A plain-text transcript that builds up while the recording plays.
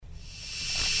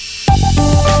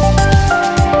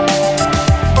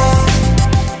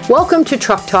Welcome to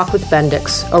Truck Talk with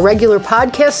Bendix, a regular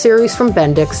podcast series from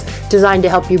Bendix designed to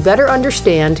help you better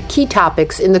understand key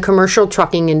topics in the commercial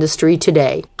trucking industry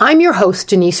today. I'm your host,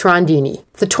 Denise Rondini.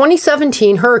 The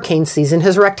 2017 hurricane season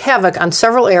has wreaked havoc on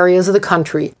several areas of the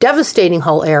country, devastating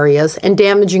whole areas and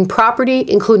damaging property,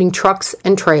 including trucks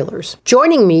and trailers.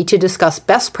 Joining me to discuss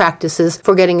best practices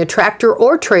for getting a tractor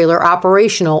or trailer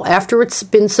operational after it's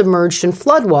been submerged in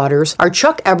floodwaters are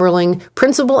Chuck Eberling,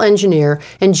 Principal Engineer,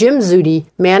 and Jim Zudi,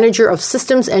 Manager of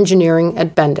Systems Engineering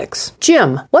at Bendix.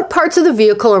 Jim, what parts of the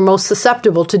vehicle are most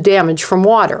susceptible to damage from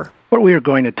water? What we are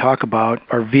going to talk about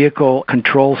are vehicle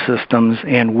control systems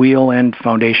and wheel and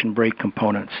foundation brake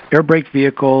components. Air brake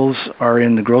vehicles are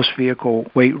in the gross vehicle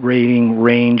weight rating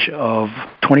range of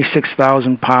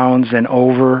 26,000 pounds and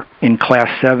over in Class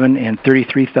 7 and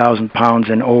 33,000 pounds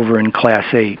and over in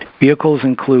Class 8. Vehicles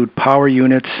include power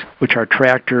units, which are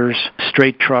tractors,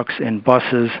 straight trucks and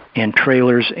buses, and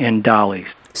trailers and dollies.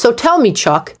 So tell me,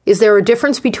 Chuck, is there a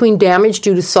difference between damage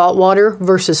due to saltwater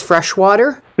versus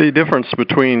freshwater? The difference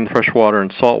between freshwater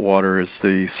and saltwater is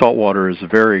the saltwater is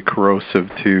very corrosive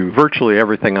to virtually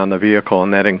everything on the vehicle,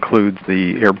 and that includes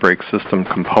the air brake system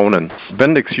components.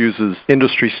 Bendix uses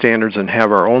industry standards and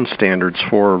have our own standards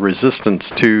for resistance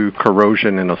to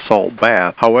corrosion in a salt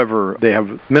bath. However, they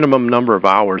have minimum number of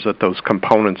hours that those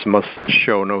components must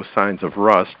show no signs of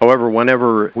rust. However,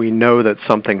 whenever we know that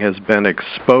something has been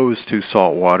exposed to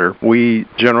saltwater, we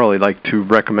generally like to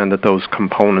recommend that those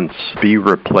components be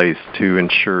replaced to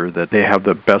ensure that they have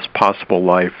the best possible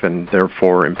life and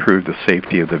therefore improve the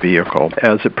safety of the vehicle.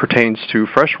 As it pertains to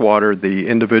freshwater, the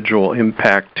individual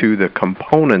impact to the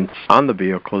components on the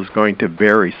vehicle is going to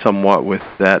vary somewhat with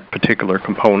that particular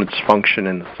component's function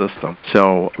in the system.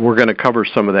 So we're going to cover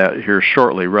some of that here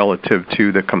shortly relative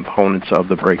to the components of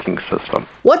the braking system.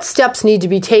 What steps need to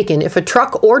be taken if a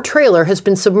truck or trailer has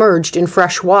been submerged in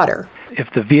fresh water? If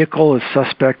the vehicle is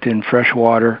suspect in fresh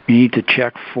water, you need to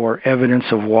check for evidence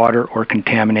of water or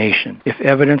contamination. If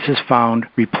evidence is found,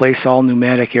 replace all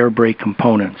pneumatic air brake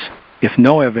components. If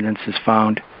no evidence is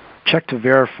found, check to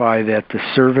verify that the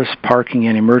service, parking,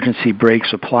 and emergency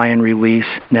brakes apply and release,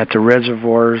 and that the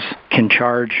reservoirs can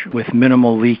charge with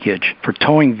minimal leakage. For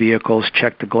towing vehicles,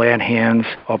 check the glad hands,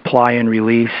 apply and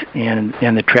release, and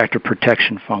the tractor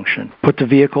protection function. Put the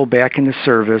vehicle back into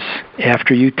service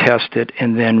after you test it,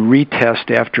 and then retest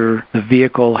after the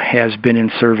vehicle has been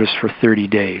in service for 30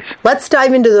 days. Let's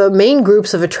dive into the main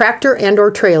groups of a tractor and or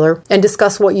trailer and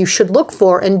discuss what you should look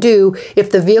for and do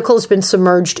if the vehicle has been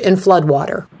submerged in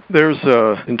floodwater. There's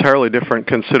an entirely different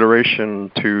consideration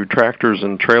to tractors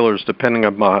and trailers depending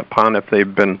upon if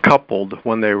they've been coupled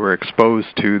when they were exposed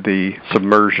to the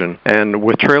submersion. And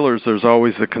with trailers, there's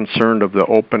always the concern of the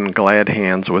open glad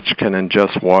hands, which can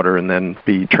ingest water and then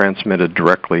be transmitted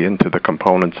directly into the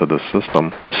components of the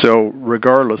system. So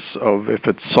regardless of if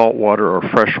it's saltwater or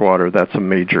freshwater, that's a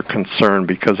major concern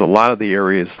because a lot of the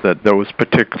areas that those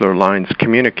particular lines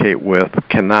communicate with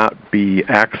cannot be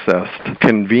accessed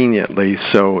conveniently.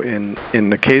 So in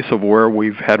the case of where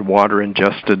we've had water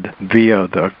ingested via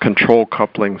the control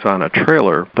couplings on a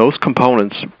trailer, those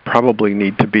components probably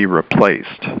need to be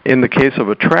replaced. In the case of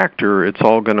a tractor, it's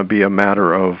all going to be a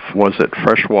matter of was it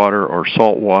freshwater or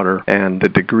saltwater and the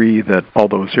degree that all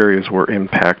those areas were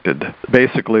impacted.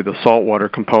 Basically, the saltwater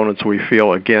components we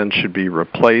feel, again, should be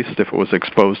replaced if it was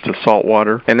exposed to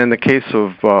saltwater. And in the case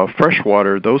of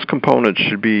freshwater, those components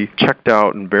should be checked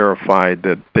out and verified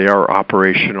that they are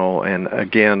operational, and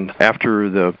again, after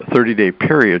the 30-day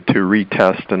period to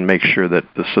retest and make sure that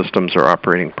the systems are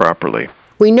operating properly.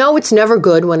 We know it's never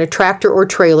good when a tractor or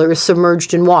trailer is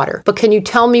submerged in water, but can you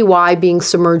tell me why being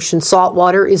submerged in salt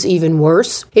water is even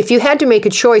worse? If you had to make a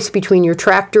choice between your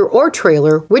tractor or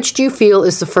trailer, which do you feel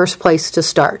is the first place to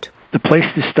start? The place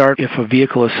to start if a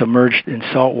vehicle is submerged in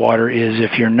salt water is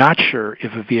if you're not sure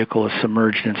if a vehicle is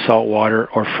submerged in salt water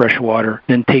or fresh water,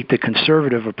 then take the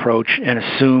conservative approach and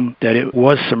assume that it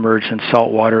was submerged in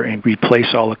salt water and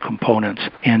replace all the components.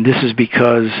 And this is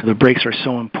because the brakes are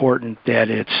so important that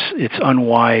it's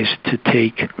unwise to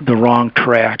take the wrong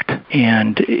track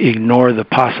and ignore the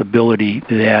possibility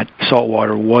that salt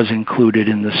water was included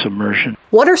in the submersion.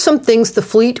 What are some things the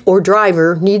fleet or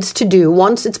driver needs to do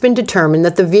once it's been determined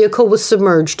that the vehicle was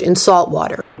submerged in salt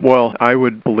water? Well, I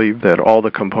would believe that all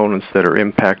the components that are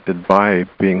impacted by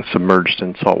being submerged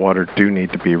in salt water do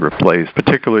need to be replaced,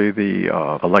 particularly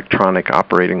the electronic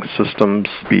operating systems,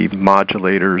 the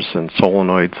modulators and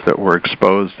solenoids that were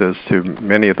exposed, as to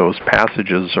many of those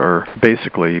passages are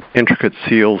basically intricate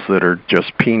seals that are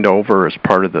just peened over as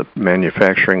part of the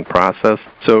manufacturing process.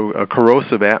 So a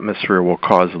corrosive atmosphere will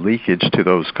cause leakage to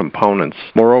those components.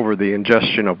 Moreover, the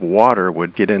ingestion of water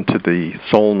would get into the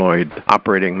solenoid solenoid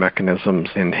operating mechanisms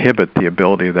inhibit the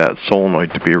ability of that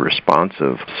solenoid to be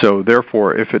responsive. So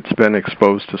therefore, if it's been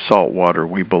exposed to salt water,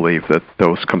 we believe that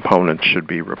those components should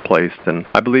be replaced. And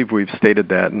I believe we've stated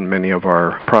that in many of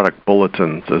our product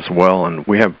bulletins as well. And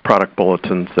we have product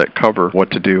bulletins that cover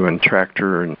what to do in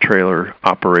tractor and trailer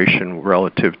operation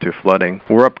relative to flooding.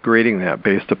 We're upgrading that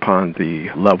based upon the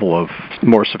level of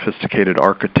more sophisticated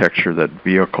architecture that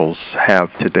vehicles have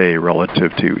today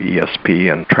relative to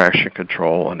ESP and traction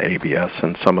control and ABS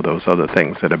and some of those other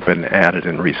things that have been added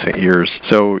in recent years.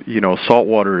 So, salt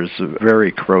water is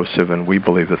very corrosive, and we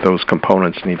believe that those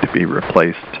components need to be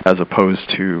replaced as opposed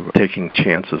to taking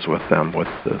chances with them with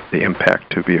the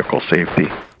impact to vehicle safety.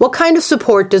 What kind of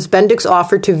support does Bendix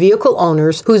offer to vehicle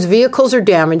owners whose vehicles are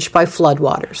damaged by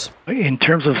floodwaters? In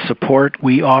terms of support,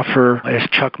 we offer, as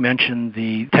Chuck mentioned,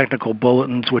 the technical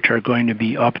bulletins, which are going to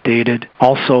be updated.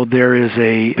 Also, there is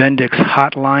a Bendix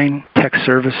hotline, tech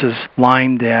services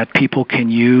line that people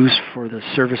can use for the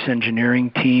service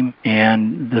engineering team,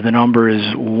 and the number is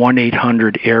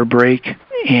 1-800-AIR-BRAKE.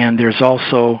 And there's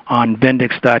also on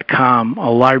Bendix.com a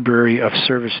library of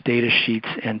service data sheets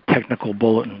and technical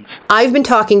bulletins. I've been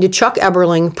talking to Chuck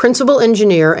Eberling, Principal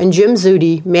Engineer, and Jim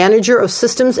Zudi, Manager of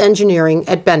Systems Engineering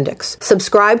at Bendix.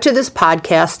 Subscribe to this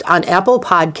podcast on Apple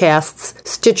Podcasts,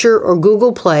 Stitcher, or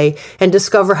Google Play, and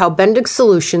discover how Bendix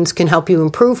Solutions can help you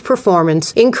improve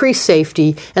performance, increase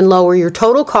safety, and lower your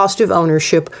total cost of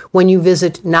ownership when you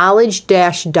visit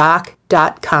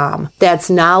knowledge-doc.com. That's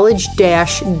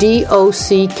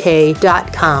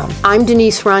knowledge-dock.com. I'm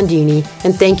Denise Rondini,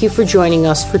 and thank you for joining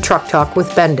us for Truck Talk with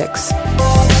Bendix.